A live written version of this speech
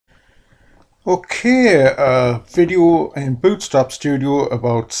Okay, video in Bootstrap Studio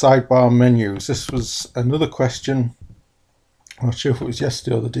about sidebar menus. This was another question. I'm not sure if it was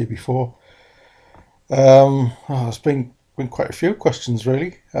yesterday or the day before. There's been quite a few questions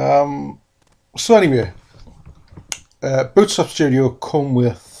really. So anyway, Bootstrap Studio come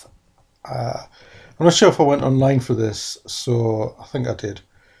with. I'm not sure if I went online for this, so I think I did.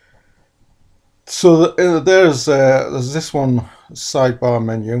 So there's this one sidebar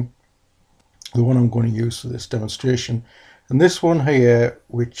menu, the one I'm going to use for this demonstration, and this one here,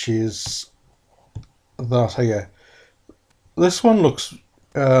 which is that here. This one looks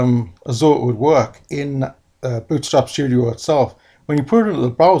as though it would work in Bootstrap Studio itself. When you put it into the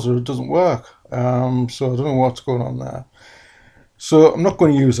browser, it doesn't work. So I don't know what's going on there. So I'm not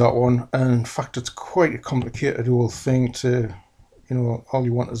going to use that one. And in fact, it's quite a complicated old thing to, all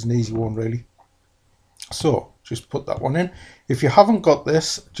you want is an easy one, really. So just put that one in. If you haven't got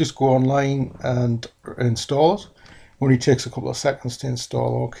this, just go online and install it. It only takes a couple of seconds to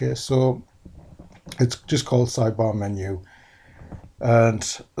install. Okay, so it's just called Sidebar Menu. And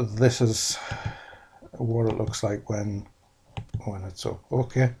this is what it looks like when it's up.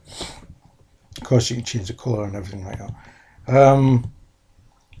 Okay, of course you can change the color and everything like that.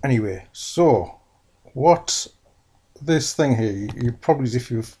 Anyway, so what this thing here, you probably, if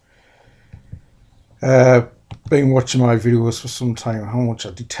you've been watching my videos for some time, how much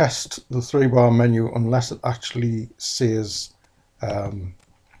I detest the 3-bar menu unless it actually says what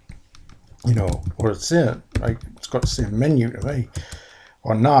it's saying. Like, it's got to say menu to me,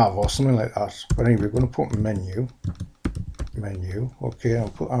 or nav or something like that. But anyway, we're going to put menu. Okay, I'll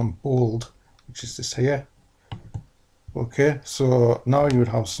put on bold, which is this here. Okay, so now you would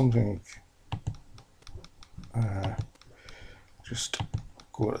have something. Just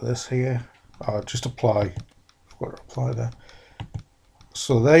go to this here. Just apply. I've got to apply there.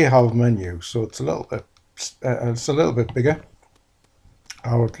 So there you have menu. So it's a little bit bigger.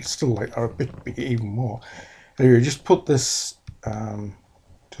 I would still like a bit bigger, even more. Anyway, just put this.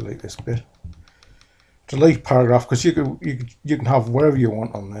 Delete this bit. Delete paragraph, because you can have whatever you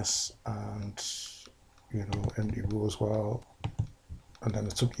want on this, and empty row as well, and then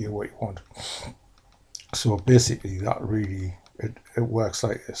it's up to you what you want. So basically, that really it works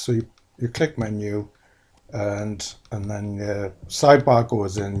like this. So you click menu, and then sidebar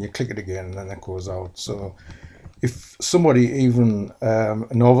goes in. You click it again, and then it goes out. So if somebody, even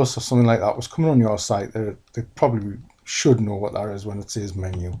a novice or something like that, was coming on your site, they probably should know what that is when it says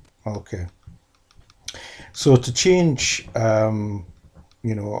menu. Okay. So to change,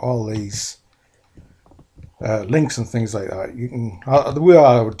 all these links and things like that, you can. The way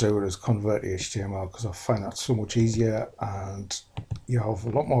I would do it is convert to HTML, because I find that so much easier and you have a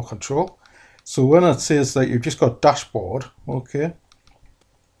lot more control. So when it says that you've just got dashboard, okay,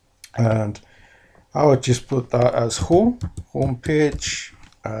 and I would just put that as home page.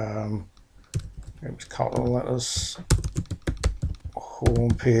 Maybe capital letters.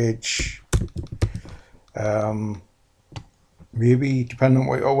 Home page. Maybe depending on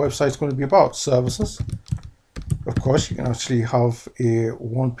what your website's going to be about, services. Of course, you can actually have a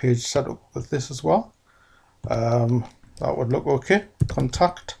one-page setup with this as well. That would look okay.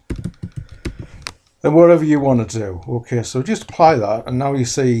 Contact, and whatever you want to do. Okay, so just apply that, and now you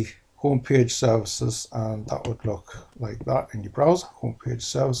see homepage services, and that would look like that in your browser. Homepage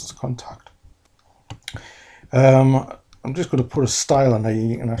services, contact. I'm just going to put a style in here.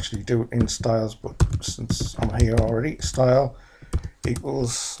 You can actually do it in styles, but since I'm here already, style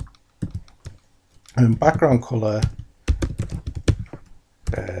equals background color.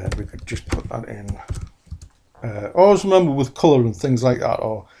 We could just put that in. Always remember with color and things like that,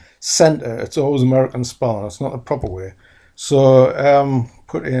 or center, it's always American spelling. It's not the proper way. So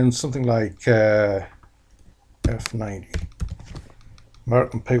put in something like F90.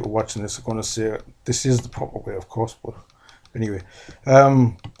 American people watching this are going to say this is the proper way, of course, but anyway,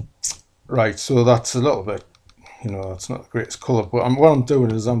 right, so that's a little bit, it's not the greatest color, but what I'm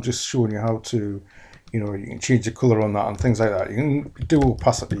doing is I'm just showing you how to, you can change the color on that and things like that. You can do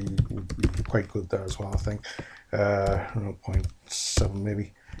opacity, would be quite good there as well, I think. 0.7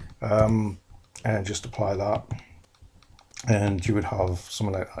 maybe, and just apply that, and you would have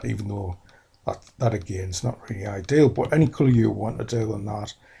something like that, even though that again is not really ideal, but any color you want to do on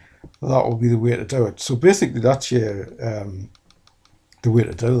that will be the way to do it. So basically that's your the way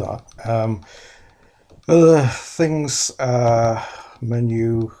to do that. Other things,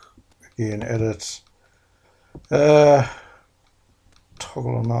 menu, again, edit, toggle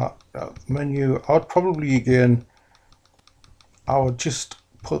on that menu. I would just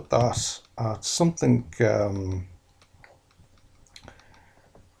put that at something,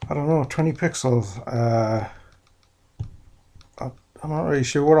 I don't know, 20 pixels. I'm not really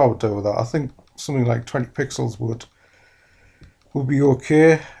sure what I would do with that. I think something like 20 pixels would be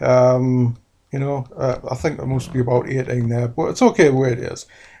okay. You know, I think there must be about 18 there, but it's okay the way it is.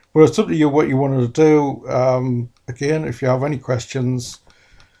 But it's up to you what you wanted to do. Again, if you have any questions,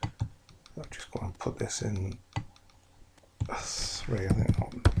 I'll just go and put this in 3. I think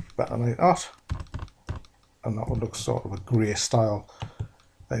that would be better like that. And that would look sort of a grey style.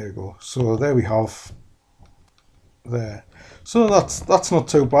 There you go. So there we have there. So that's not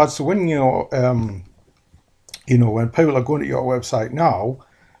too bad. So when you're you know, when people are going to your website now,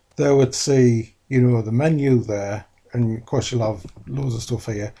 they would see, you know, the menu there, and of course you'll have loads of stuff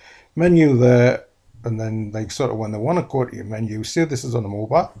here. Menu there, and then like sort of when they want to go to your menu, say this is on a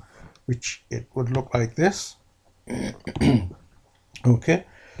mobile, which it would look like this. Okay,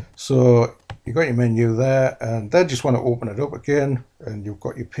 so you got your menu there, and they just want to open it up again, and you've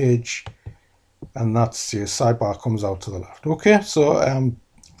got your page, and that's your sidebar comes out to the left. Okay, so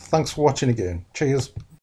thanks for watching again. Cheers.